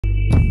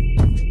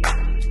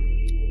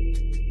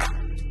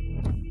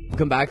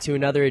Welcome back to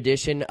another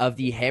edition of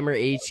the Hammer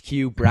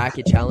HQ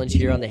Bracket Challenge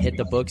here on the Hit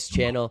the Books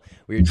channel.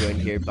 We're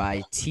joined here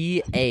by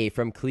TA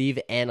from Cleve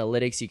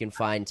Analytics. You can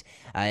find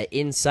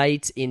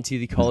insight into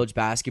the college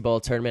basketball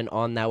tournament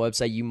on that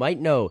website. You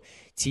might know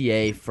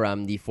TA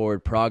from the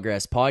Forward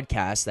Progress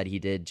podcast that he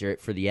did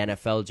for the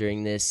NFL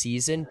during this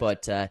season.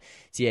 But TA,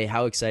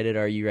 how excited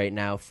are you right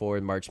now for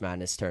the March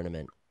Madness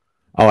tournament?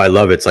 Oh, I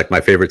love it. It's like my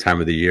favorite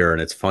time of the year.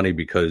 And it's funny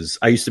because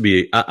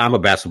I'm a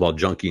basketball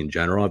junkie in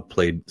general. I've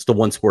played, it's the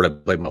one sport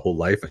I've played my whole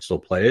life. I still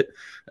play it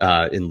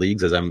in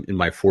leagues as I'm in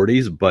my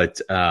 40s.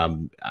 But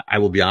I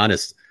will be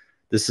honest,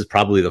 this is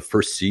probably the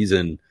first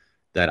season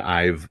that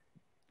I've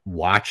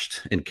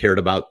watched and cared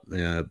about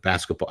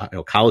basketball,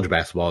 college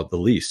basketball the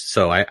least.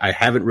 So I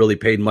haven't really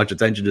paid much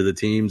attention to the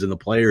teams and the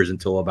players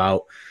until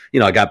about,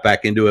 I got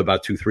back into it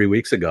about 2-3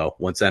 weeks ago.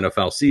 Once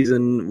NFL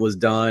season was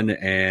done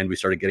and we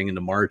started getting into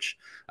March,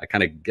 I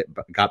kind of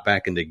got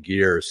back into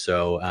gear.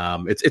 So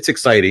it's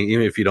exciting,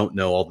 even if you don't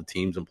know all the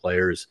teams and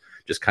players,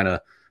 just kind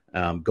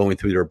of going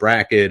through their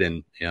bracket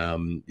and,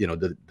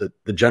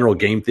 the general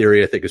game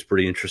theory, I think is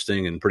pretty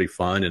interesting and pretty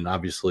fun. And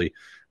obviously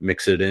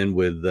mix it in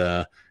with,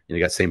 you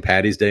got St.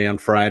 Patty's Day on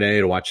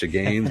Friday to watch the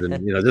games and,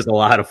 there's a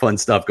lot of fun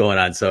stuff going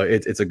on. So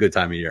it's a good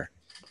time of year.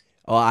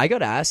 Well, I got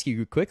to ask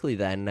you quickly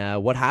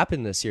then, what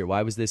happened this year?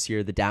 Why was this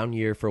year the down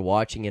year for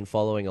watching and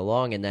following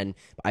along? And then,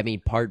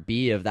 part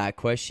B of that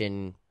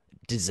question,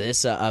 does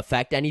this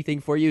affect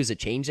anything for you? Does it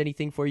change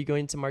anything for you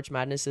going into March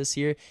Madness this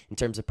year in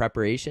terms of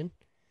preparation?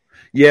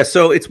 Yeah,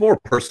 so it's more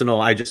personal.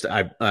 I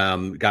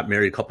got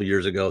married a couple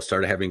years ago,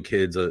 started having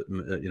kids.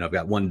 I've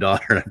got one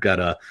daughter and I've got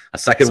a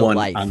second one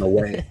life. on the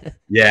way.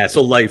 Yeah,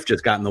 so life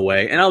just got in the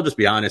way. And I'll just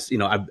be honest,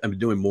 I've been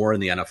doing more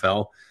in the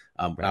NFL,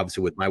 but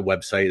obviously with my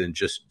website and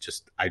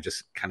I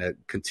just kind of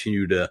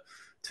continue to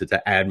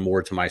add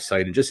more to my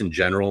site and just in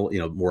general,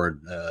 more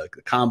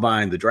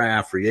combine, the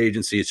draft, free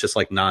agency. It's just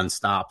like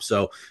nonstop.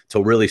 So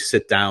to really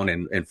sit down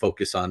and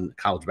focus on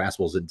college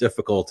basketball is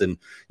difficult. And,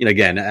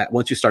 again,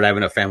 once you start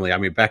having a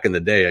family, back in the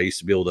day, I used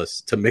to be able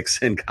to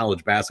mix in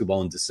college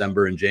basketball in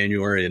December and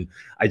January, and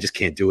I just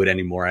can't do it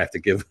anymore. I have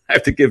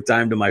to give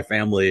time to my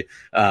family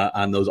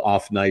on those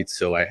off nights.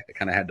 So I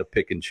kind of had to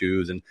pick and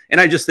choose. And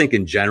I just think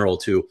in general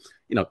too,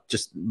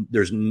 just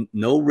there's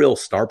no real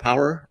star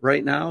power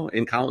right now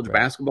in college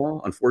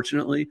basketball,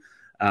 unfortunately.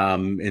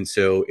 And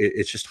so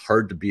it's just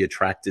hard to be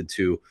attracted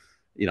to,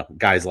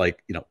 guys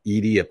like,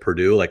 Edie at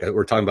Purdue. Like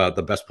we're talking about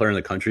the best player in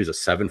the country is a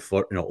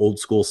 7-foot, old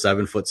school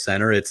 7-foot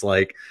center. It's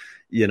like,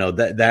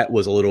 that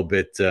was a little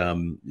bit,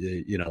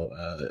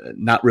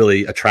 not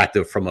really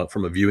attractive from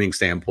a viewing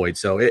standpoint.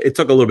 So it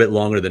took a little bit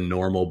longer than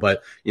normal,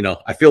 but,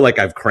 I feel like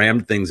I've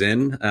crammed things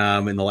in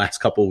the last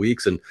couple of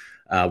weeks and,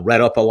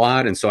 read up a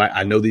lot. And so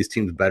I know these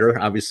teams better,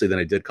 obviously, than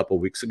I did a couple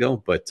of weeks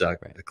ago, but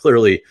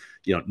clearly,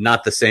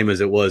 not the same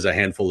as it was a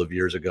handful of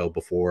years ago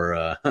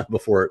before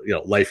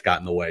life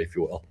got in the way, if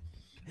you will.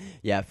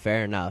 Yeah,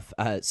 fair enough.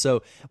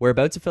 So we're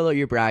about to fill out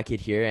your bracket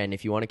here, and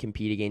if you want to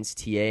compete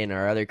against TA and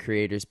our other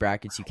creators'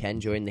 brackets, you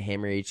can join the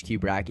Hammer HQ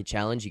Bracket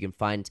Challenge. You can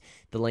find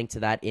the link to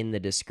that in the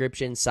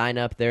description. Sign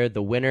up there.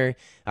 The winner,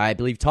 I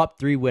believe top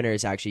 3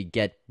 winners actually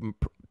get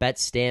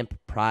BetStamp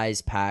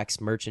prize packs,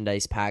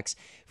 merchandise packs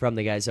from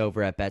the guys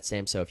over at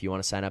BetStamp. So if you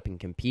want to sign up and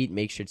compete,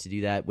 make sure to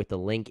do that with the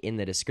link in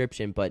the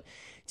description. But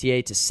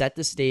TA, to set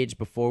the stage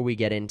before we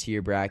get into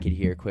your bracket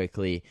here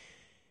quickly,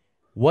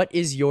 what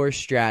is your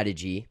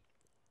strategy,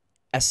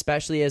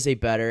 especially as a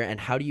bettor,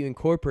 and how do you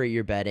incorporate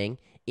your betting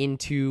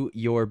into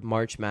your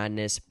March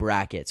Madness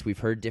brackets? We've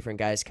heard different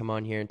guys come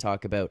on here and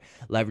talk about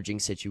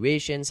leveraging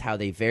situations, how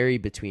they vary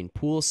between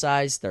pool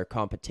size, their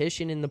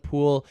competition in the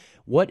pool.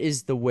 What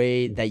is the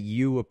way that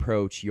you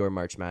approach your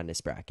March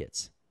Madness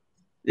brackets?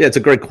 Yeah, it's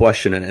a great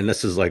question. And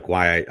this is like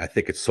why I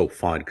think it's so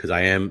fun, because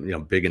I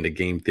am, big into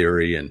game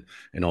theory and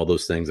all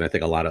those things. And I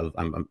think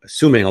I'm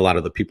assuming a lot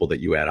of the people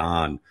that you add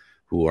on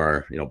who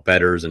are,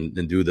 bettors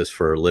and do this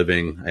for a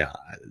living,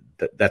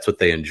 that's what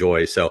they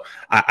enjoy. So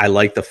I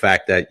like the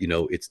fact that,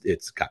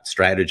 it's got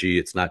strategy.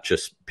 It's not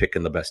just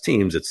picking the best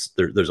teams.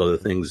 There's other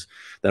things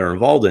that are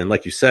involved in.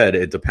 Like you said,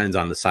 it depends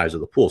on the size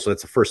of the pool. So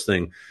that's the first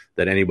thing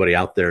that anybody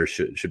out there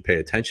should pay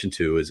attention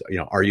to is,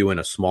 are you in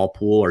a small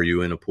pool? Are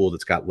you in a pool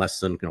that's got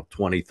less than,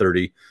 20,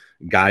 30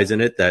 guys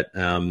in it that,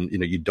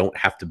 you don't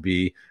have to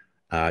be,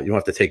 you don't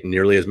have to take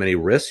nearly as many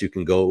risks. You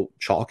can go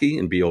chalky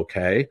and be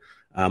okay.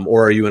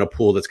 Or are you in a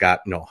pool that's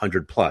got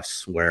 100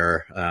 plus,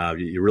 where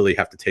you really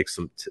have to take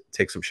some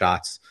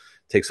shots,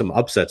 take some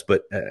upsets,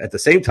 but at the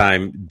same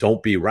time,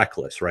 don't be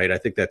reckless, right? I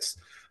think that's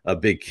a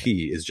big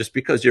key. Is just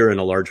because you're in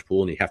a large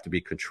pool and you have to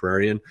be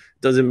contrarian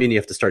doesn't mean you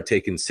have to start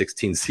taking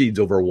 16 seeds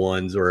over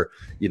ones, or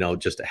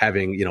just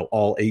having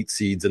all 8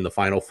 seeds in the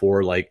final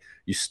 4. Like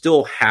you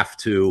still have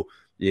to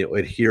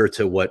adhere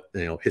to what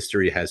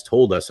history has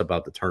told us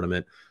about the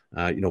tournament.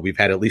 We've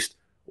had at least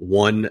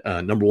one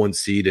number 1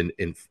 seed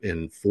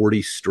in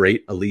 40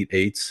 straight Elite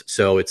Eights.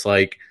 So it's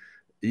like,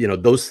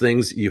 those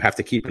things you have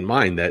to keep in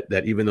mind,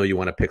 that even though you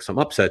want to pick some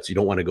upsets, you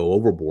don't want to go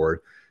overboard.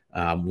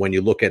 When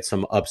you look at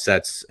some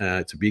upsets,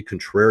 to be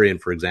contrarian,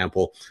 for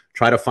example,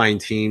 try to find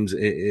teams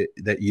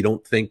that you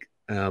don't think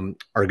are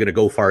going to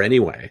go far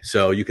anyway.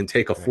 So you can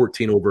take a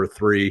 14 over a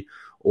 3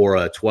 or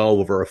a 12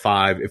 over a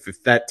 5.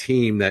 If that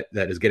team that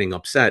is getting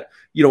upset,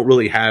 you don't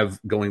really have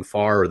going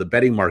far, or the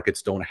betting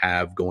markets don't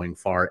have going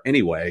far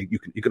anyway,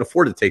 you can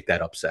afford to take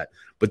that upset.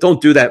 But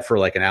don't do that for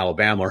like an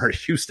Alabama or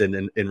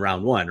Houston in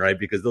round one, right?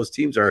 Because those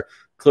teams are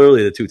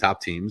clearly the two top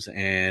teams.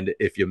 And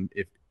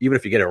even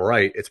if you get it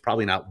right, it's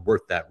probably not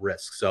worth that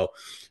risk. So,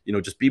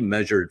 just be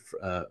measured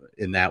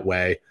in that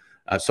way.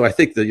 So I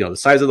think the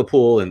size of the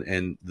pool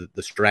and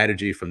the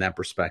strategy from that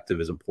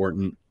perspective is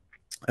important.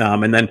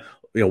 And then,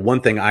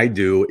 one thing I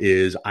do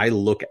is I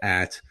look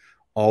at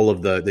all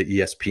of the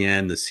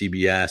ESPN, the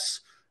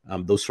CBS,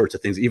 those sorts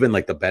of things, even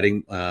like the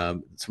betting,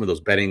 some of those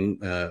betting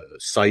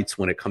sites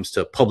when it comes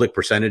to public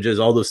percentages,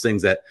 all those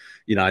things that,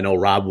 I know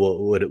Rob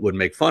would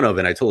make fun of,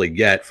 and I totally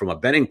get from a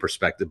betting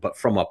perspective, but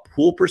from a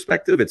pool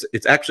perspective,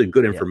 it's actually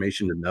good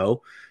information to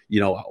know,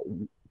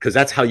 because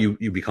that's how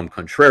you become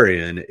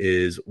contrarian,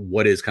 is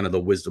what is kind of the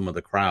wisdom of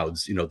the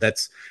crowds.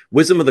 That's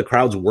wisdom of the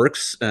crowds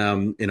works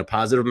in a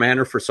positive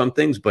manner for some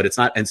things, but it's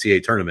not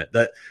NCAA tournament.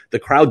 The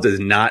crowd does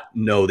not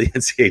know the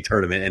NCAA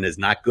tournament and is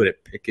not good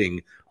at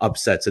picking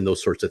upsets and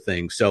those sorts of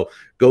things. So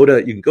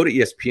you can go to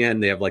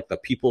ESPN. They have like the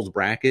people's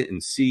bracket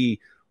and see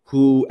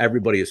who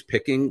everybody is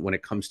picking when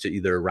it comes to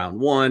either round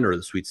one or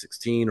the Sweet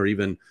 16 or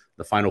even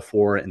the Final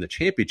Four and the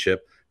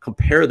championship.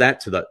 Compare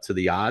that to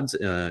the odds,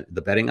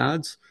 the betting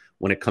odds.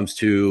 When it comes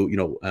to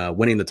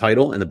winning the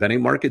title in the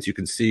betting markets, you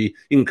can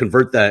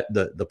convert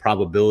the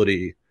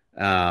probability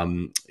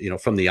from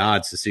the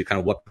odds to see kind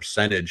of what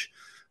percentage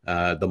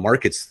the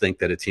markets think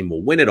that a team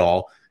will win it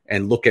all,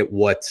 and look at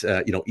what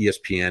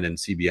ESPN and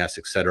CBS,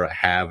 et cetera,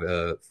 have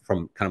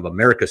from kind of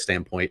America's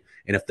standpoint.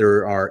 And if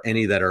there are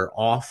any that are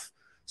off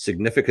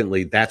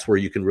significantly, that's where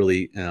you can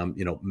really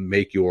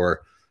make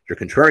your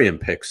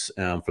contrarian picks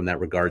from that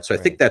regard. So I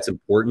think that's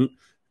important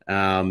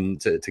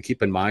to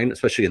keep in mind,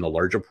 especially in the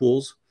larger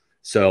pools.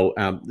 So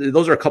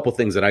those are a couple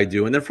things that I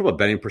do. And then from a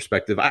betting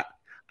perspective,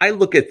 I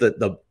look at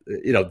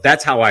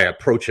that's how I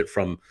approach it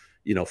from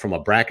a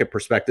bracket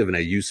perspective. And I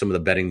use some of the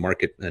betting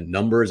market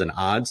numbers and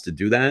odds to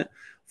do that.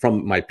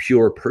 From my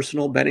pure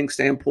personal betting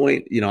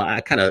standpoint, I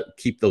kind of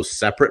keep those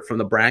separate from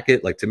the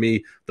bracket. Like, to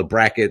me, the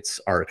brackets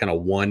are kind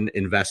of one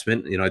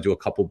investment. I do a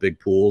couple big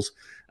pools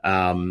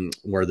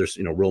where there's,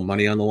 real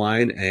money on the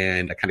line.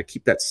 And I kind of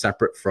keep that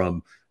separate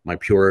from my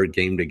pure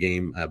game to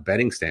game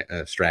betting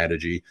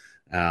strategy.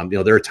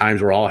 There are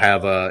times where I'll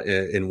have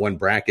in one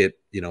bracket,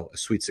 a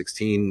Sweet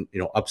 16,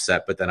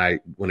 upset. But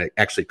then when it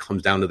actually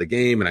comes down to the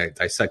game and I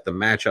dissect the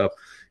matchup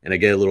and I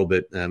get a little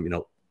bit,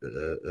 do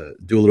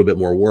a little bit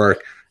more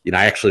work,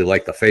 I actually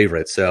like the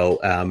favorite. So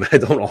I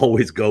don't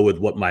always go with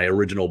what my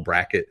original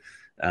bracket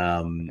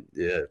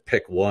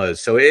pick was.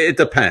 So it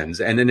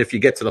depends. And then if you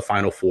get to the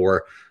Final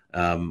Four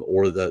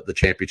or the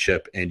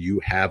championship and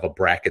you have a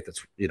bracket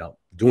that's,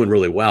 doing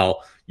really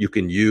well, you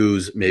can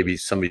use maybe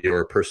some of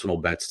your personal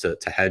bets to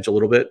hedge a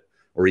little bit,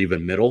 or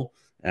even middle,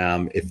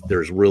 if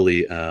there's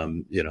really,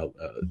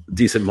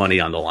 decent money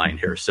on the line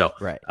here. So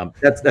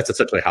that's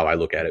essentially how I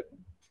look at it.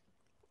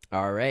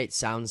 All right.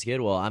 Sounds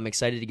good. Well, I'm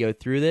excited to go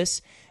through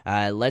this.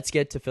 Let's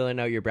get to filling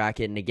out your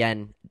bracket. And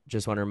again,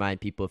 just want to remind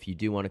people, if you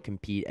do want to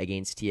compete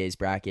against TA's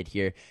bracket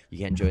here,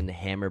 you can join the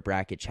Hammer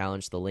Bracket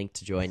Challenge. The link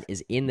to join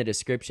is in the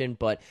description.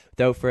 But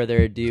without further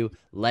ado,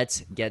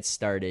 let's get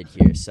started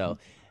here. So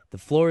the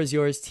floor is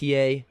yours,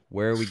 TA.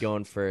 Where are we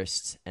going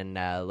first? And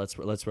let's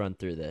run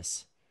through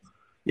this.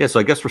 Yeah, so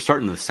I guess we're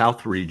starting in the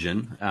South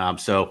region.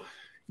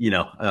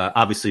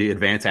 Obviously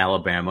Advance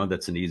Alabama,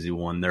 that's an easy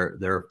one.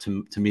 They're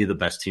to me the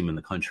best team in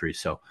the country.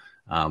 So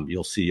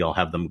you'll see I'll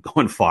have them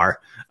going far.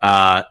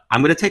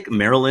 I'm going to take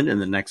Maryland in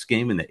the next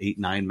game in the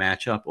 8-9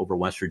 matchup over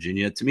West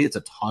Virginia. To me, it's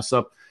a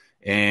toss-up,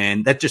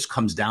 and that just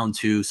comes down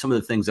to some of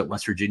the things that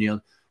West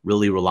Virginia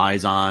really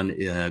relies on,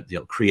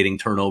 creating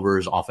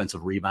turnovers,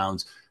 offensive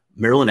rebounds.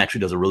 Maryland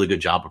actually does a really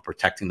good job of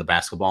protecting the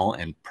basketball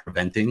and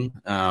preventing,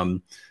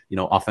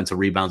 offensive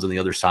rebounds on the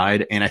other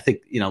side. And I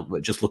think,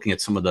 just looking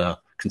at some of the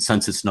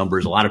consensus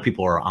numbers, a lot of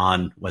people are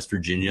on West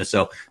Virginia.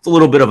 So it's a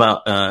little bit of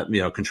a,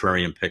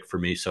 contrarian pick for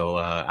me. So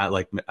I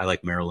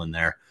like Maryland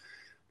there.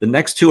 The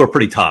next two are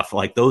pretty tough.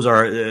 Like, those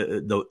are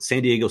the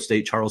San Diego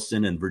State,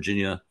 Charleston, and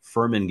Virginia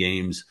Furman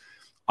games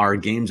are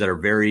games that are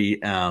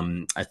very,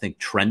 I think,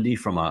 trendy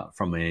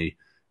from a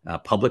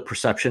public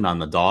perception on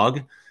the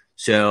dog.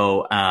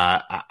 So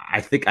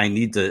I think I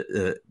need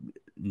to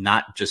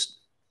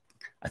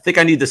I think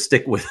I need to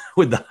stick with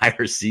the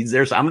higher seeds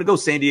there. So I'm going to go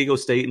San Diego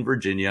State and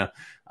Virginia.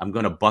 I'm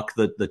going to buck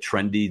the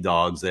trendy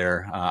dogs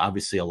there.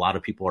 Obviously, a lot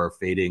of people are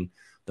fading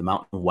the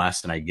Mountain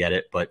West, and I get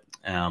it. But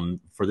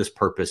for this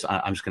purpose,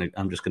 I'm just going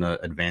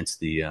to advance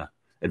the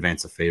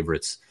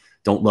favorites.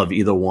 Don't love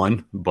either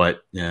one,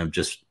 but I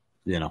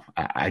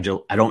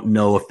don't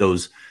know if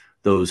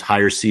those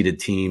higher seeded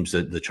teams,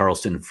 the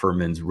Charleston and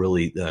Furman's,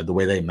 really the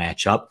way they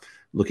match up,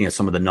 looking at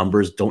some of the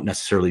numbers, don't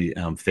necessarily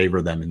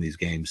favor them in these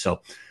games.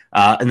 So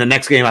In the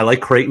next game, I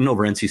like Creighton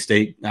over NC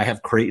State. I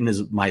have Creighton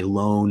as my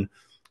lone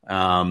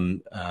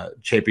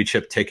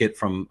championship ticket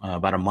from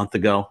about a month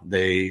ago.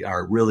 They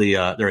are really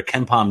they're a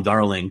Ken Palm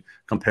darling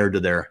compared to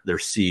their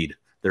seed.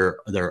 They're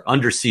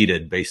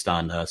underseeded based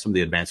on some of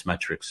the advanced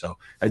metrics. So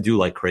I do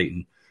like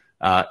Creighton.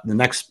 The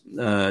next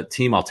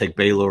team, I'll take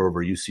Baylor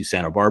over UC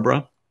Santa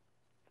Barbara.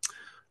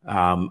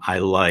 I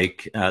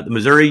like the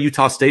Missouri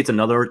Utah State's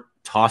another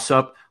toss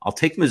up. I'll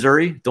take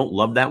Missouri. Don't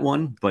love that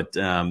one, but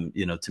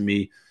to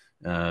me,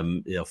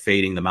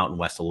 fading the Mountain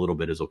West a little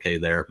bit is okay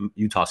there.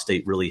 Utah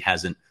State really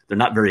hasn't. They're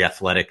not very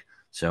athletic,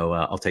 so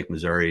I'll take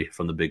Missouri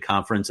from the big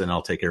conference, and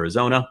I'll take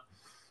Arizona,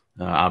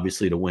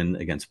 obviously, to win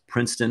against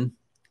Princeton.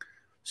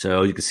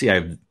 So you can see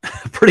I'm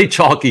pretty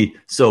chalky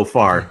so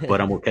far, but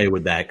I'm okay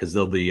with that because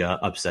there'll be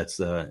upsets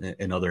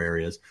in other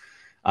areas.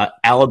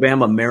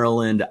 Alabama,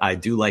 Maryland. I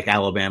do like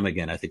Alabama.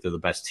 Again, I think they're the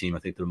best team. I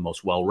think they're the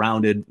most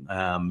well-rounded,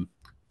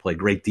 play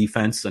great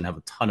defense, and have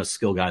a ton of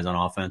skill guys on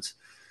offense.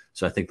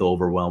 So I think they'll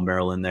overwhelm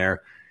Maryland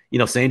there.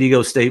 San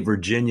Diego State,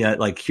 Virginia,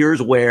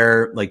 here's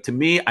where, to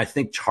me, I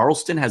think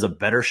Charleston has a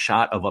better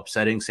shot of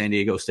upsetting San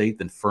Diego State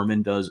than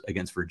Furman does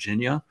against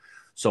Virginia.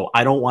 So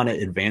I don't want to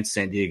advance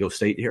San Diego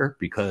State here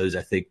because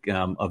I think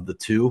of the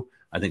two,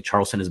 I think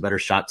Charleston has a better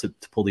shot to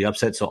pull the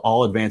upset. So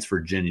I'll advance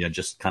Virginia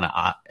just kind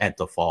of at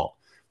default.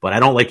 But I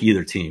don't like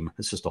either team.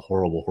 It's just a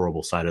horrible,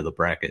 horrible side of the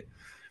bracket.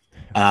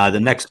 The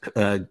next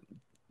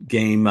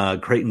game,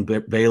 Creighton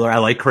Baylor. I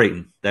like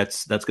Creighton.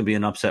 That's going to be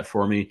an upset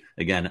for me.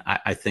 Again,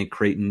 I think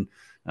Creighton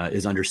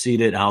is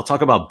underseeded. And I'll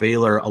talk about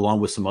Baylor along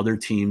with some other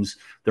teams.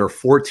 There are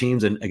 4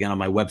 teams, and again on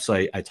my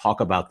website I talk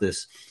about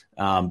this.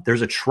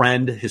 There's a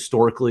trend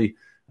historically,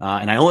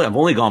 and I've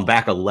only gone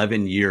back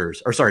 11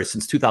 years, or sorry,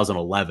 since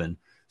 2011.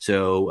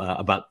 So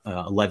about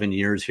 11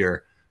 years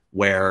here,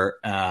 where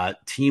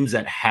teams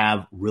that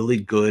have really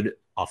good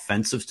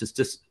offensive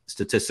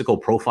statistical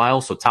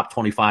profiles, so top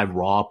 25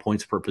 raw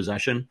points per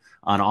possession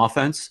on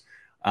offense,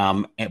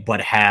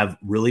 but have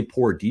really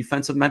poor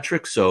defensive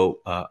metrics, so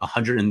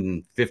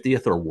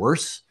 150th or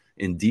worse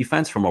in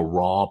defense from a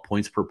raw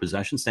points per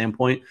possession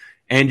standpoint,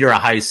 and you're a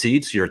high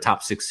seed, so you're a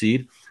top 6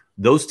 seed.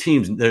 Those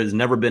teams, there's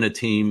never been a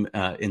team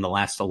in the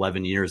last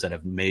 11 years that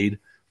have made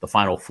the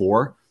Final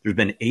Four. There's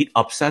been 8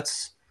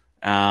 upsets,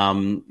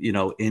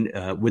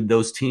 with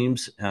those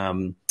teams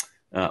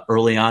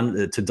early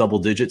on to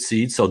double-digit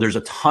seeds. So there's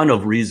a ton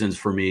of reasons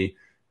for me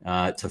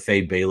to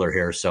fade Baylor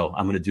here. So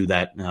I'm going to do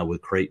that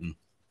with Creighton.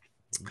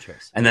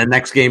 And then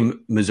next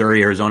game,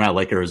 Missouri, Arizona. I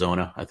like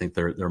Arizona. I think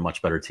they're a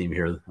much better team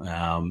here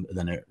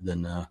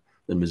than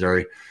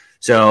Missouri.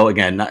 So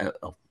again,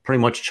 pretty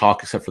much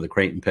chalk except for the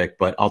Creighton pick,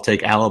 but I'll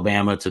take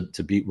Alabama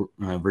to beat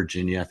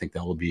Virginia. I think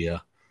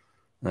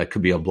that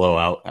could be a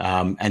blowout.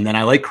 And then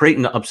I like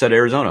Creighton to upset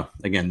Arizona.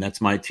 Again,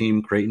 that's my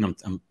team, Creighton.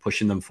 I'm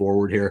pushing them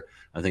forward here.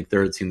 I think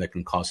they're a team that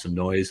can cause some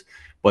noise.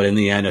 But in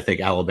the end, I think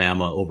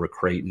Alabama over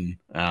Creighton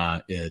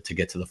to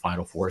get to the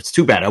Final Four. It's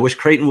too bad. I wish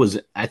Creighton was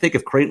 – I think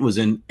if Creighton was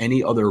in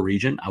any other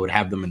region, I would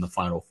have them in the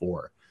Final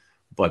Four.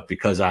 But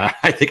because I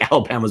think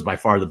Alabama is by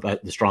far the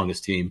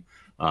strongest team,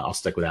 I'll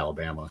stick with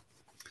Alabama.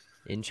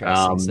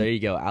 Interesting. So there you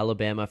go.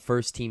 Alabama,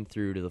 first team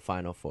through to the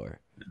Final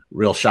Four.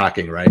 Real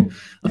shocking, right?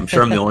 I'm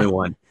sure I'm the only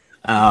one.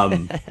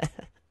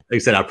 Like I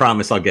said, I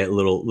promise I'll get a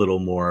little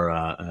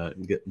more,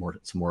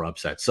 some more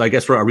upsets. So I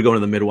guess are we going to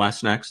the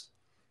Midwest next?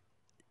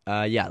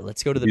 Yeah,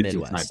 let's go to the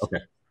Midwest. Okay.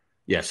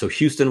 Yeah, so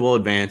Houston will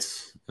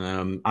advance.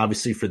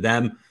 Obviously for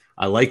them,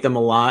 I like them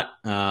a lot.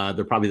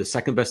 They're probably the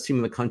second best team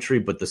in the country,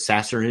 but the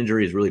Sasser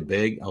injury is really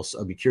big.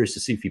 I'll be curious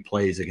to see if he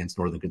plays against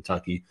Northern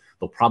Kentucky.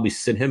 They'll probably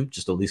sit him,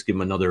 just at least give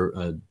him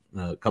another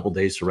couple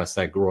days to rest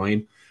that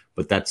groin.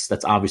 But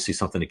that's obviously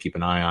something to keep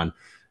an eye on.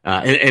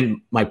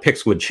 And my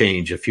picks would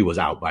change if he was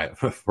out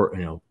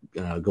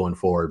going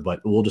forward,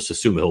 but we'll just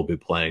assume he'll be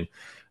playing.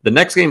 The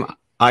next game,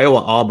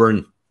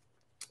 Iowa-Auburn,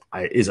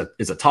 is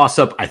a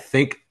toss-up. I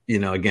think,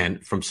 again,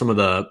 from some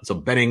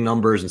betting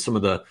numbers and some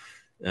of the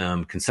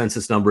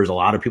consensus numbers, a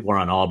lot of people are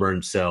on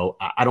Auburn, so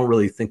I don't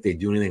really think they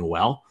do anything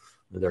well.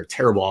 They're a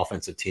terrible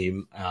offensive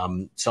team.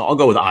 So I'll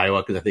go with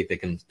Iowa because I think they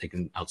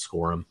can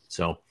outscore them.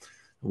 So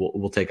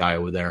we'll take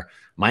Iowa there.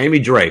 Miami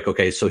Drake.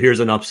 Okay, so here's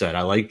an upset.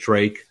 I like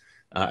Drake.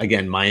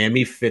 Again,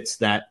 Miami fits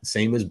that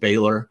same as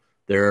Baylor.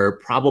 They're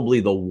probably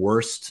the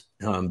worst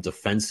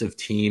defensive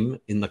team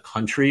in the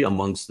country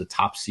amongst the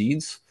top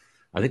seeds.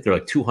 I think they're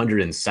like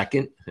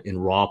 202nd in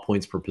raw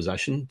points per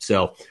possession.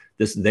 So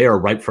they are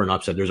ripe for an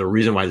upset. There's a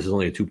reason why this is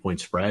only a 2-point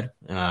spread.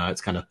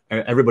 It's kind of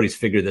everybody's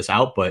figured this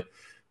out, but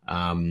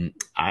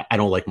I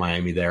don't like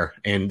Miami there.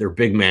 And their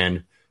big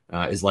man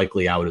is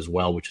likely out as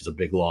well, which is a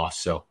big loss.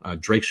 So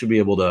Drake should be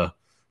able to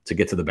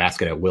get to the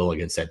basket at will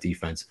against that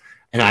defense.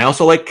 And I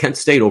also like Kent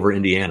State over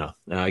Indiana.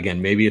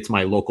 Again, maybe it's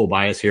my local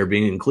bias here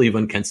being in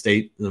Cleveland, Kent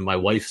State, my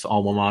wife's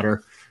alma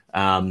mater.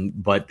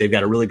 But they've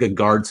got a really good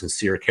guard,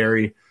 Sincere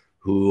Carey,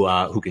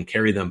 who can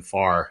carry them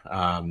far.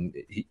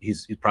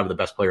 He's probably the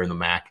best player in the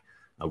MAC.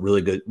 A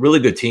really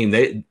good team.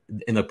 They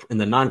in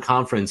the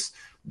non-conference,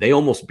 they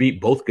almost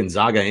beat both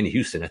Gonzaga and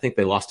Houston. I think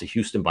they lost to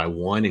Houston by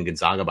 1 and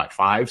Gonzaga by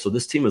 5. So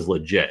this team is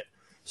legit.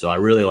 So I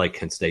really like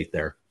Kent State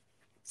there.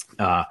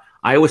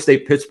 Iowa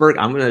State, Pittsburgh.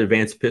 I'm going to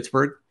advance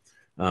Pittsburgh.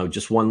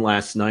 Just won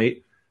last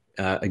night.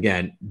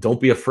 Again, don't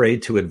be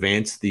afraid to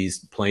advance these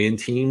play-in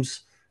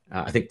teams.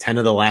 I think 10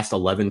 of the last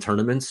 11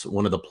 tournaments,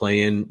 one of the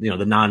play-in,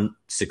 the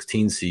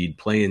non-16 seed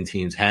play-in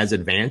teams has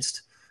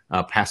advanced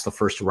past the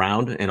first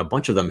round, and a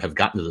bunch of them have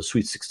gotten to the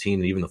Sweet 16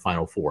 and even the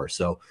Final Four.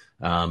 So,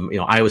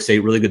 Iowa State,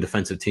 really good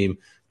defensive team.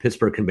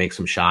 Pittsburgh can make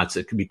some shots.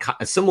 It could be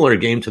a similar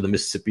game to the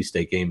Mississippi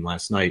State game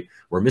last night,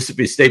 where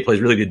Mississippi State plays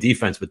really good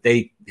defense, but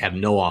they have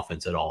no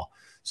offense at all.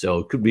 So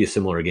it could be a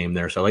similar game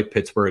there. So I like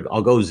Pittsburgh.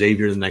 I'll go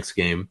Xavier the next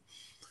game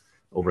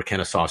over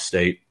Kennesaw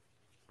State.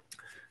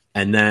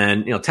 And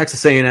then,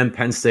 Texas A&M,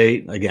 Penn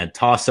State, again,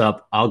 toss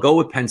up. I'll go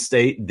with Penn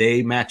State.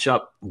 They match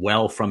up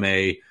well from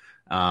a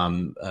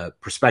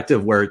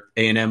perspective where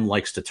A&M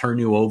likes to turn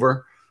you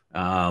over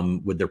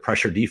with their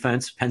pressure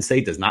defense. Penn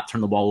State does not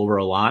turn the ball over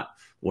a lot.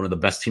 One of the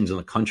best teams in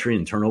the country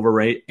in turnover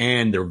rate,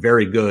 and they're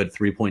very good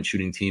three-point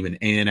shooting team, and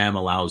A&M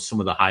allows some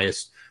of the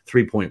highest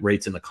three-point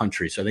rates in the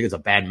country. So I think it's a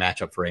bad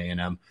matchup for A&M.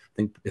 I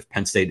think if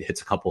Penn State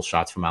hits a couple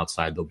shots from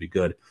outside, they'll be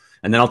good.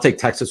 And then I'll take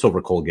Texas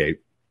over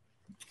Colgate.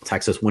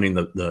 Texas winning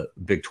the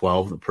Big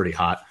 12, they're pretty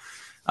hot.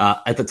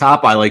 At the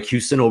top, I like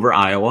Houston over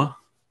Iowa.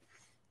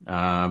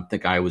 I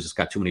think Iowa's just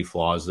got too many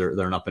flaws. They're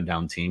an up and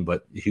down team,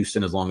 but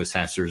Houston, as long as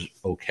Sasser's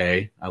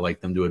okay, I like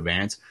them to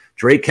advance.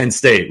 Drake, Kent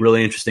State,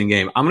 really interesting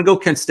game. I'm going to go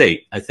Kent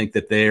State. I think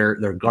that their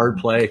guard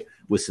play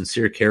with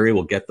Sincere Carey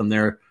will get them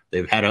there.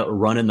 They've had a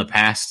run in the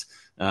past,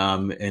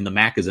 and the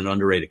MAC is an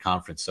underrated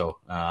conference. So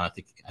I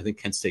think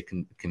Kent State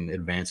can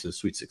advance to the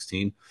Sweet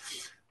 16.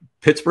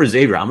 Pittsburgh,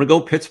 Xavier. I'm going to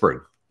go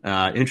Pittsburgh.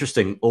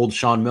 Interesting old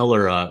Sean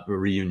Miller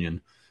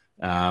reunion.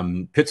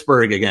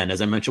 Pittsburgh, again,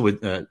 as I mentioned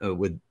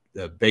with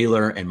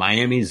Baylor and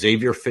Miami,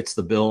 Xavier fits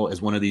the bill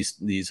as one of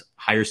these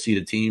higher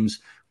seeded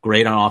teams.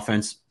 Great on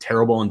offense,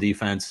 terrible on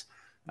defense.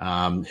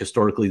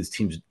 Historically, these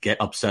teams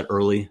get upset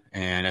early,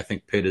 and I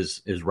think Pitt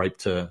is ripe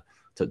to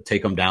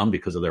take them down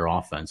because of their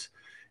offense.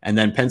 And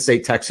then Penn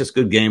State, Texas,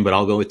 good game, but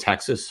I'll go with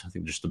Texas. I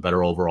think just a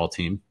better overall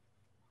team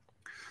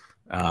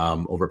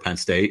over Penn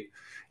State.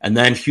 And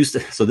then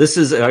Houston. So this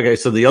is okay.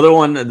 So the other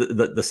one,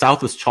 the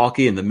South was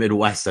chalky, and the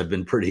Midwest have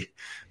been pretty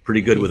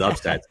good with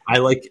upsets. I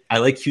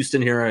like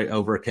Houston here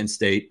over Kent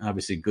State.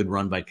 Obviously, good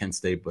run by Kent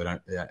State, but I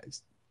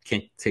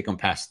can't take them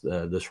past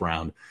this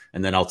round.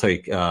 And then I'll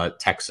take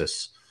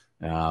Texas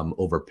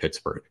over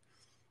Pittsburgh.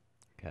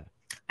 Okay.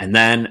 And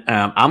then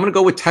I'm going to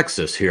go with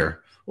Texas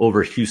here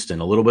over Houston.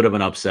 A little bit of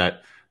an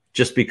upset,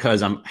 just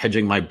because I'm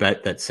hedging my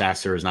bet that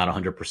Sasser is not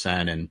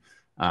 100%, and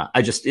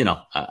I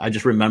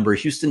just remember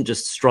Houston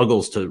just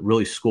struggles to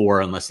really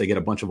score unless they get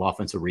a bunch of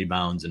offensive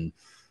rebounds. And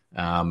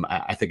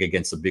I think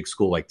against a big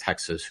school like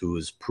Texas, who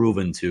is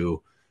proven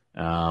to,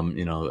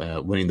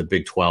 winning the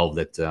Big 12,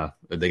 that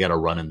they got a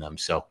run in them.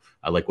 So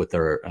I like what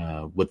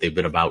they've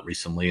been about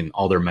recently, and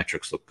all their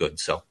metrics look good.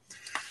 So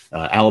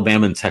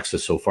Alabama and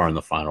Texas so far in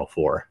the Final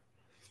Four.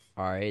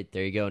 All right,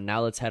 there you go.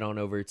 Now let's head on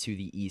over to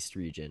the East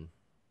region.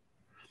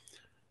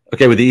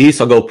 Okay, with the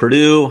East, I'll go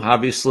Purdue,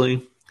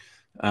 obviously.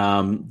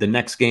 The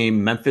next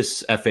game,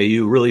 Memphis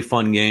FAU, really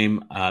fun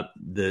game.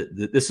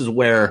 This is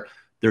where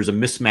there's a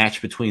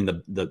mismatch between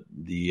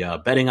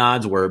the betting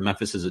odds, where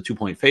Memphis is a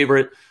 2-point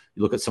favorite.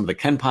 You look at some of the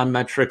KenPom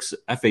metrics,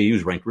 FAU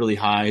is ranked really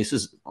high. This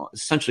is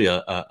essentially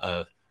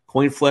a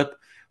coin flip,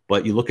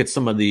 but you look at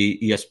some of the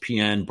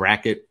ESPN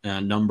bracket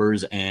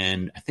numbers,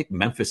 and I think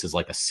Memphis is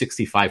like a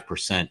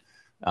 65%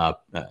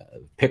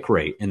 pick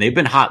rate, and they've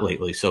been hot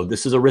lately. So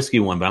this is a risky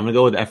one, but I'm going to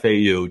go with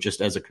FAU just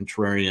as a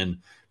contrarian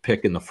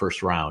pick in the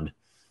first round.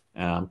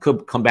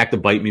 Could come back to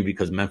bite me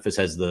because Memphis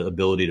has the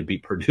ability to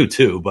beat Purdue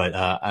too, but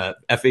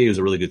FAU is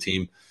a really good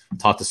team.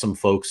 Talked to some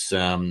folks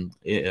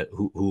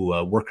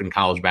who work in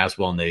college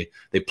basketball, and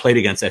they played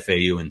against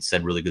FAU and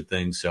said really good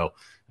things. So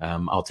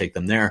I'll take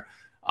them there.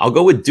 I'll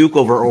go with Duke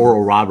over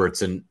Oral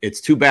Roberts, and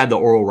it's too bad that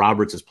Oral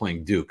Roberts is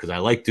playing Duke, because I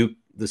like Duke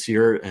this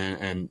year,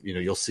 and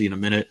you'll see in a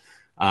minute.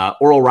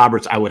 Oral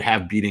Roberts, I would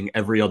have beating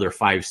every other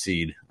 5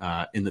 seed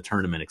in the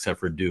tournament except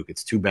for Duke.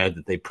 It's too bad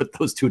that they put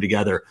those two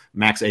together.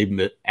 Max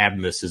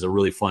Abmas is a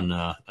really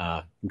fun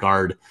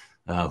guard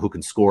who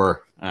can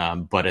score,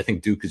 but I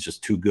think Duke is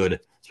just too good,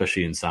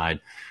 especially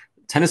inside.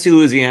 Tennessee,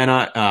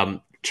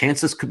 Louisiana,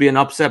 chances could be an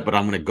upset, but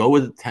I'm going to go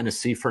with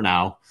Tennessee for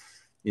now.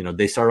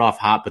 They started off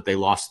hot, but they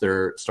lost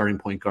their starting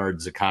point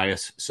guard,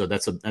 Zacchaeus. So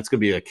that's going to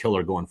be a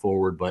killer going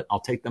forward, but I'll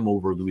take them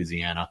over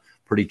Louisiana.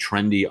 Pretty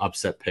trendy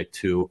upset pick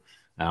too.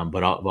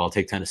 But I'll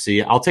take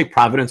Tennessee. I'll take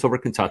Providence over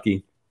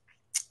Kentucky.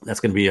 That's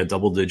going to be a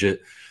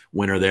double-digit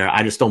winner there.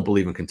 I just don't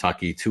believe in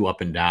Kentucky. Too up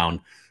and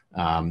down.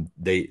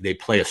 They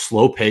play a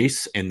slow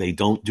pace, and they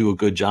don't do a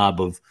good job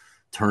of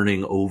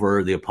turning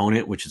over the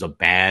opponent, which is a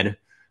bad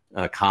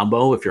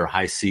combo if you're a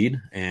high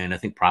seed. And I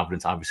think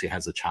Providence obviously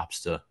has the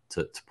chops to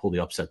pull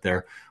the upset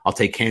there. I'll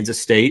take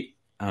Kansas State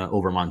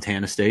over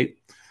Montana State.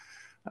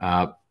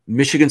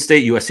 Michigan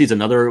State, USC is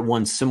another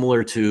one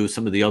similar to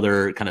some of the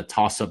other kind of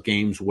toss-up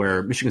games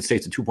where Michigan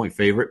State's a 2-point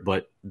favorite,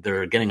 but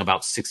they're getting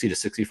about 60 to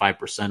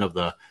 65% of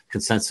the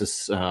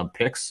consensus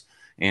picks.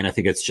 and I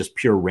think it's just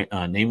pure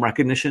name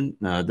recognition.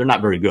 They're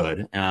not very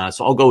good,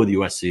 so I'll go with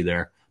USC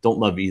there. Don't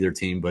love either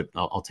team, but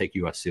I'll take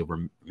USC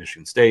over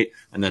Michigan State,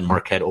 and then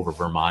Marquette over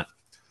Vermont.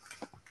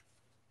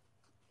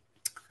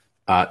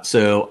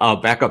 So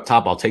back up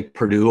top, I'll take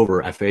Purdue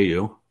over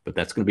FAU, but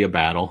that's going to be a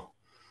battle.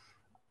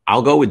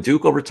 I'll go with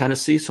Duke over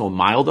Tennessee, so a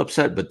mild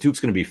upset, but Duke's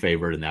going to be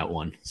favored in that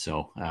one,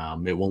 so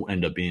it won't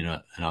end up being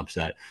an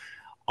upset.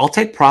 I'll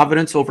take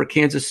Providence over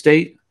Kansas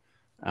State.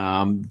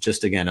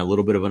 Just, again, a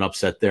little bit of an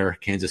upset there.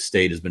 Kansas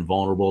State has been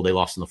vulnerable. They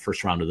lost in the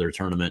first round of their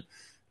tournament.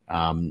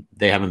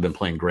 They haven't been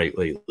playing great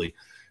lately.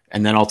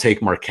 And then I'll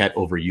take Marquette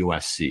over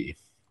USC.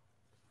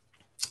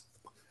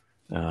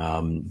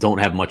 Don't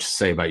have much to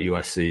say about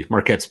USC.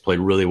 Marquette's played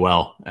really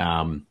well.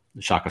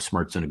 Shaka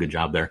Smart's done a good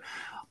job there.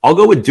 I'll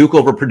go with Duke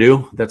over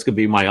Purdue. That's going to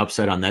be my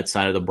upset on that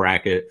side of the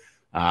bracket.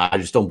 I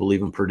just don't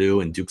believe in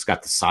Purdue, and Duke's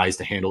got the size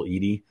to handle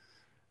Edey.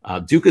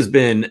 Duke has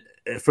been,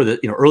 for the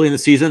early in the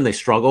season, they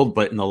struggled,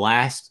 but in the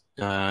last,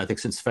 I think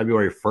since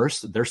February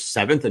 1st, they're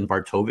 7th in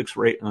Bartovik's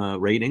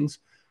ratings.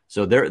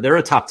 So they're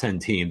a top 10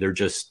 team. They're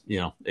just,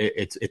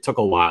 it took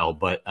a while,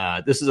 but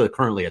this is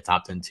currently a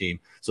top 10 team.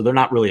 So they're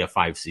not really a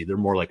 5 seed. They're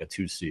more like a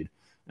 2 seed.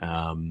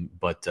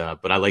 But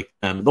I like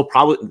them.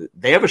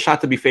 They have a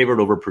shot to be favored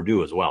over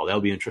Purdue as well.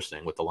 That'll be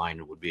interesting what the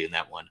line would be in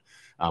that one.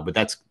 But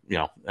that's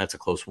a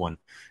close one.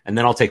 And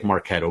then I'll take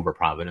Marquette over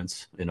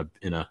Providence in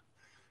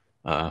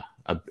a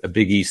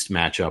Big East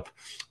matchup,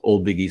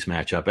 old Big East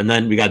matchup. And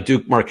then we got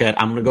Duke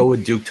Marquette. I'm going to go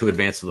with Duke to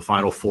advance to the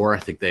Final Four. I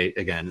think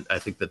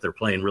that they're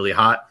playing really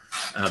hot.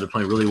 They're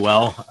playing really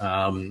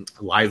well.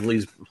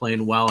 Lively's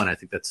playing well, and I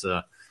think that's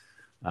a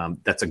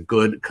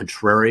good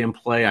contrarian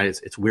play.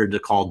 It's weird to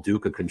call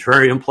Duke a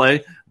contrarian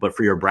play, but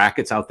for your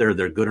brackets out there,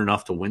 they're good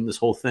enough to win this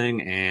whole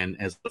thing. And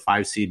as the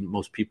 5 seed,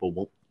 most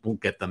people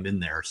won't get them in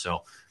there.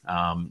 So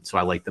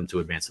I like them to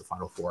advance to the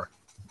Final Four.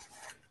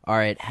 All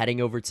right,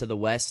 heading over to the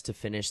West to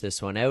finish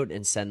this one out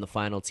and send the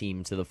final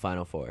team to the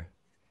Final Four.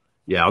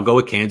 Yeah, I'll go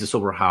with Kansas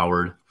over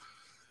Howard.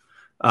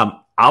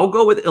 I'll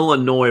go with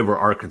Illinois over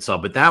Arkansas,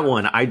 but that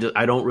one I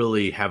don't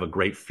really have a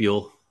great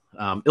feel.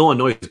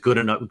 Illinois is good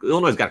enough.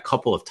 Illinois got a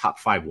couple of top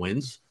 5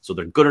 wins, so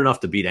they're good enough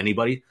to beat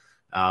anybody.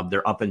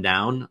 They're up and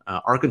down.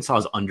 Arkansas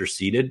is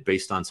underseeded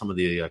based on some of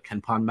the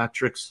KenPom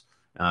metrics.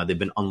 They've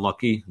been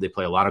unlucky. They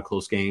play a lot of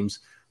close games.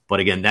 But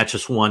again, that's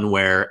just one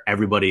where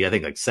everybody, I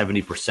think like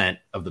 70%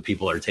 of the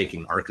people are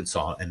taking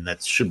Arkansas, and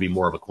that should be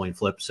more of a coin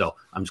flip. So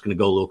I'm just going to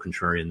go a little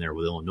contrarian there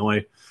with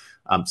Illinois.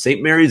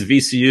 St. Mary's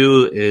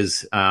VCU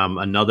is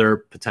another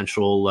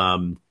potential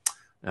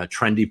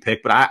trendy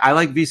pick, but I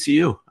like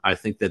VCU. I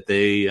think that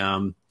they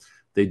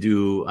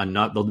do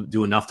enough. They'll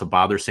do enough to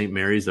bother St.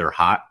 Mary's. They're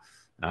hot.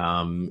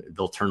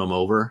 They'll turn them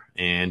over,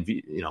 and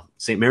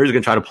St. Mary's is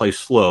going to try to play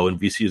slow, and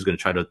VCU is going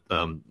to try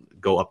to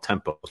go up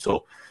tempo.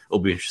 So it'll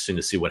be interesting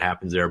to see what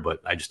happens there, but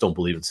I just don't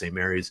believe in St.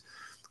 Mary's.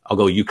 I'll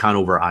go UConn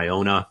over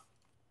Iona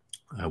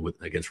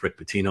against Rick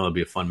Pitino. It'll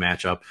be a fun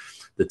matchup.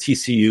 The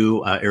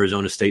TCU,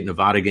 Arizona State,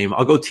 Nevada game,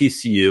 I'll go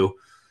TCU.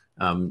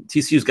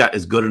 TCU's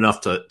is good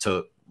enough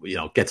to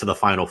get to the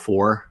Final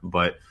Four,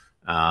 but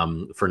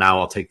for now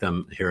I'll take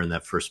them here in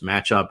that first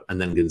matchup.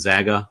 And then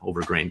Gonzaga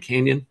over Grand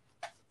Canyon.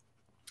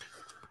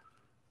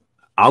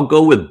 I'll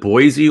go with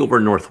Boise over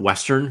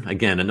Northwestern.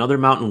 Again, another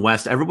Mountain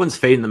West. Everyone's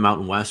fading the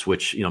Mountain West,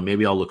 which,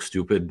 maybe I'll look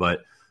stupid,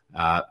 but,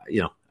 I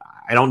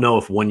don't know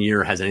if one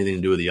year has anything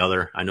to do with the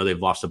other. I know they've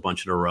lost a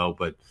bunch in a row,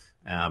 but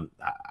I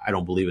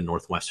don't believe in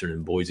Northwestern,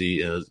 and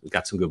Boise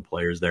got some good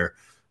players there.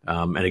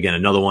 And again,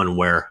 another one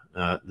where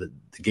the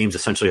game's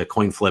essentially a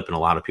coin flip, and a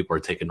lot of people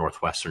are taking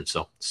Northwestern.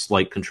 So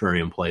slight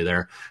contrarian play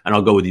there. And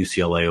I'll go with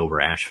UCLA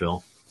over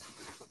Asheville.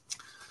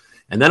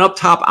 And then up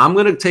top, I'm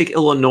going to take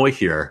Illinois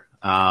here.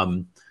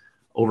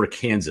 Over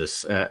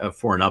Kansas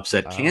for an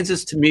upset.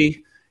 Kansas to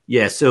me,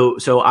 yeah.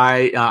 So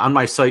I on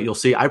my site you'll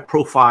see I've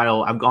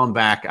gone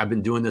back. I've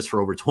been doing this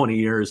for over 20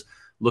 years,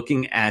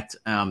 looking at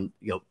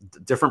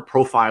different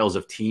profiles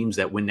of teams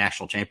that win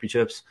national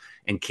championships,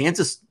 and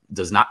Kansas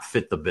does not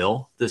fit the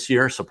bill this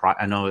year.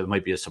 I know it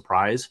might be a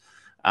surprise,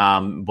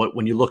 but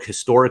when you look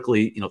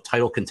historically,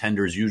 title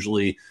contenders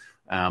usually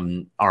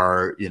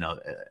are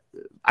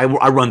I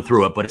run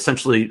through it, but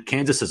essentially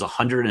Kansas is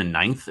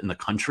 109th in the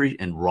country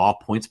in raw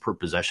points per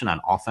possession on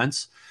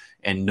offense,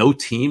 and no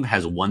team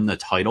has won the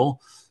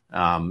title.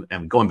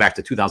 And going back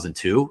to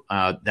 2002,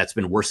 that's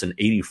been worse than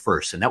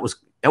 81st, and that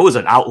was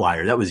an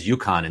outlier. That was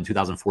UConn in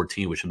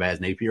 2014 with Shabazz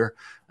Napier.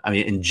 I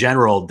mean, in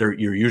general,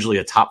 you're usually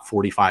a top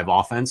 45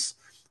 offense.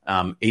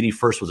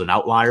 81st was an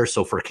outlier,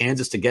 so for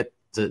Kansas to get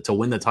to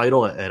win the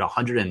title at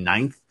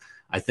 109th.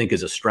 I think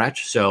is a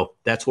stretch. So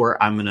that's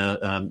where I'm going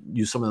to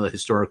use some of the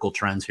historical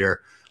trends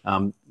here.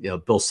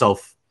 Bill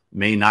Self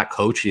may not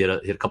coach. He had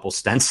a couple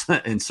stints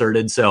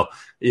inserted. So,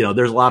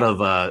 there's a lot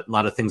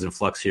of things in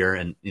flux here.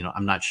 And,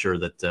 I'm not sure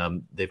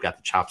that they've got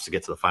the chops to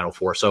get to the Final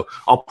Four. So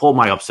I'll pull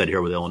my upset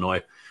here with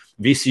Illinois.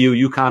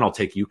 VCU, UConn, I'll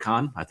take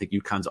UConn. I think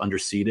UConn's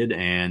underseeded,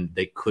 and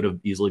they could have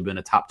easily been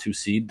a top 2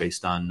 seed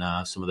based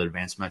on some of the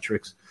advanced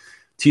metrics.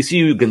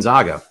 TCU,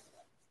 Gonzaga.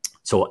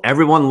 So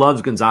everyone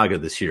loves Gonzaga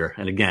this year.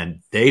 And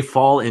again, they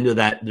fall into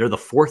that. They're the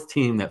fourth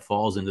team that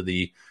falls into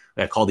the,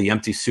 I call the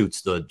empty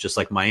suits, just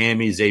like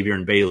Miami, Xavier,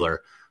 and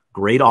Baylor.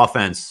 Great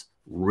offense,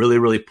 really,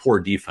 really poor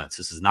defense.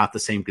 This is not the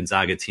same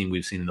Gonzaga team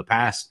we've seen in the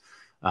past.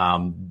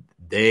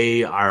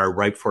 They are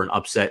ripe for an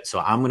upset. So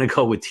I'm going to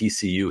go with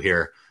TCU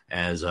here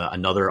as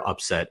another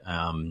upset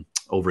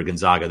over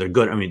Gonzaga. They're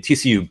good. I mean,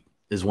 TCU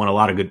has won a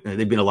lot of good,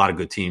 they've been a lot of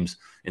good teams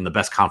in the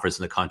best conference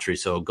in the country.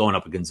 So going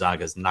up with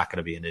Gonzaga is not going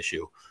to be an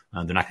issue.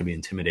 They're not going to be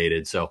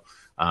intimidated. So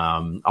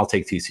I'll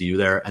take TCU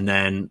there. And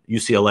then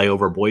UCLA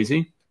over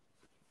Boise.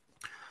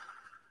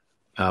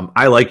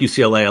 I like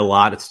UCLA a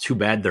lot. It's too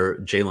bad they're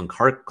Jalen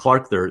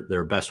Clark,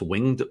 their best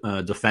wing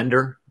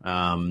defender,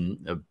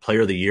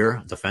 player of the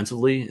year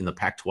defensively in the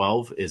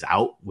Pac-12 is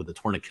out with a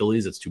torn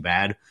Achilles. It's too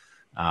bad.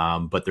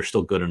 But they're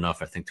still good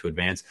enough, I think, to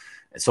advance.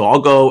 So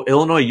I'll go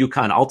Illinois,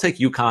 UConn. I'll take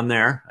UConn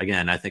there.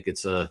 Again, I think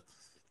it's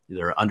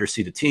they're an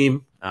underseeded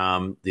team.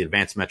 The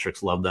advanced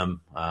metrics love them.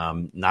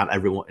 Not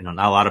everyone, not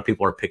a lot of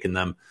people are picking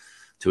them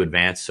to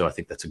advance. So I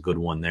think that's a good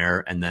one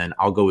there. And then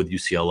I'll go with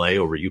UCLA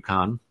over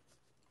UConn.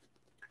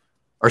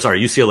 Or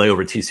sorry, UCLA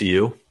over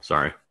TCU.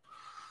 Sorry.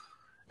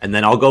 And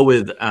then I'll go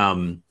with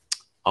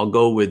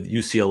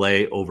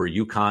UCLA over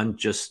UConn.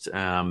 Just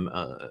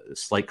a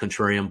slight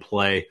contrarian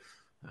play.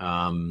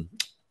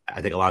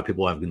 I think a lot of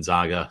people have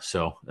Gonzaga.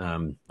 So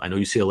I know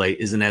UCLA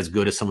isn't as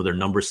good as some of their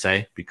numbers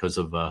say because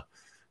of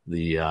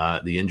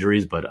the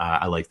injuries, but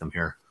I like them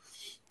here.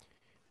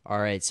 All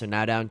right, so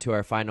now down to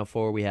our final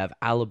four. We have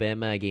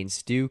Alabama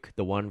against Duke,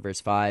 the 1 versus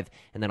 5.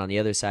 And then on the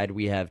other side,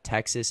 we have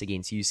Texas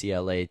against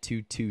UCLA,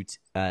 2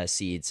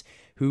 seeds.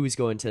 Who's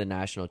going to the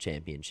national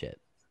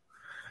championship?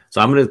 So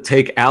I'm going to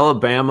take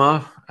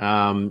Alabama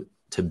to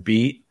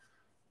beat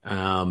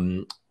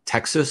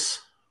Texas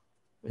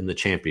in the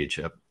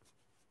championship.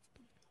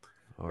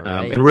 All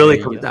right. And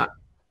really comes down.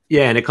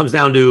 Yeah, and it comes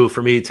down to,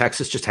 for me,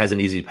 Texas just has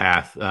an easy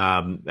path.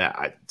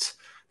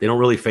 They don't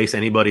really face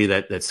anybody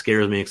that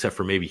scares me except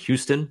for maybe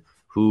Houston,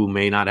 who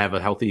may not have a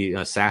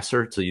healthy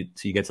Sasser till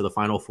you get to the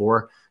Final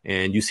Four.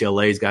 And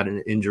UCLA's got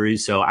an injury.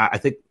 So I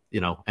think,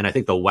 and I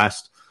think the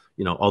West,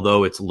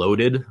 although it's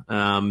loaded,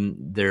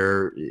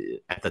 they're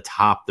at the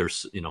top.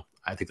 There's,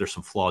 I think there's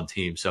some flawed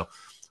teams. So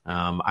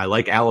I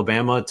like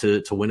Alabama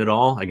to win it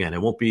all. Again,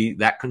 it won't be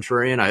that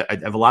contrarian. I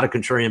have a lot of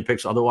contrarian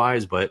picks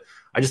otherwise, but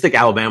I just think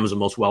Alabama's the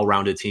most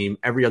well-rounded team.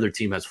 Every other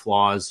team has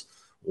flaws,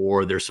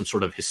 or there's some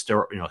sort of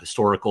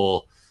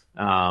historical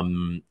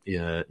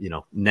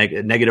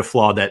negative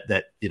flaw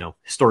that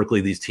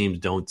historically these teams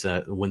don't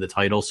win the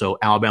title. So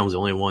Alabama's the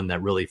only one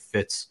that really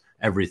fits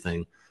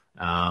everything.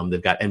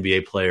 They've got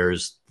NBA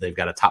players. They've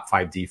got a top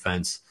 5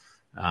 defense.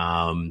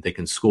 They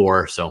can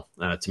score. So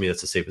to me,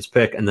 that's the safest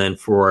pick. And then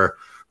for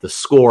the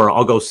score,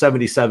 I'll go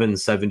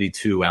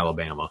 77-72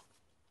 Alabama.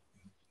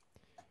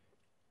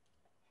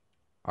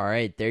 All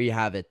right, there you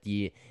have it.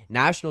 The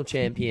national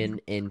champion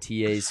in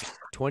TA's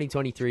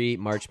 2023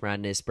 March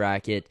Madness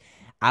bracket.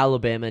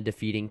 Alabama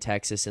defeating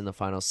Texas in the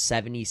final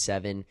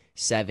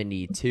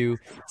 77-72.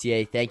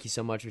 TA, thank you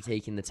so much for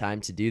taking the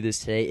time to do this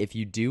today. If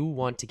you do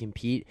want to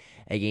compete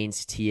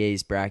against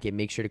TA's bracket,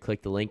 make sure to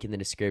click the link in the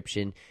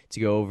description to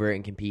go over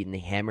and compete in the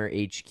Hammer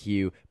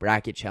HQ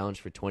bracket challenge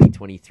for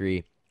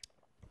 2023.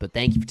 But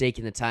thank you for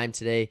taking the time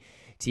today,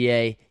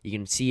 TA. You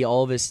can see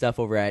all of his stuff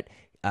over at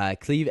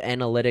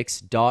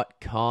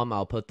cleveanalytics.com.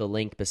 I'll put the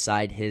link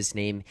beside his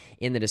name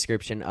in the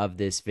description of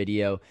this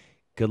video.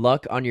 Good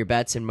luck on your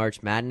bets in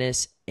March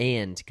Madness,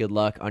 and good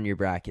luck on your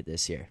bracket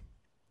this year.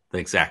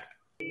 Thanks, Zach.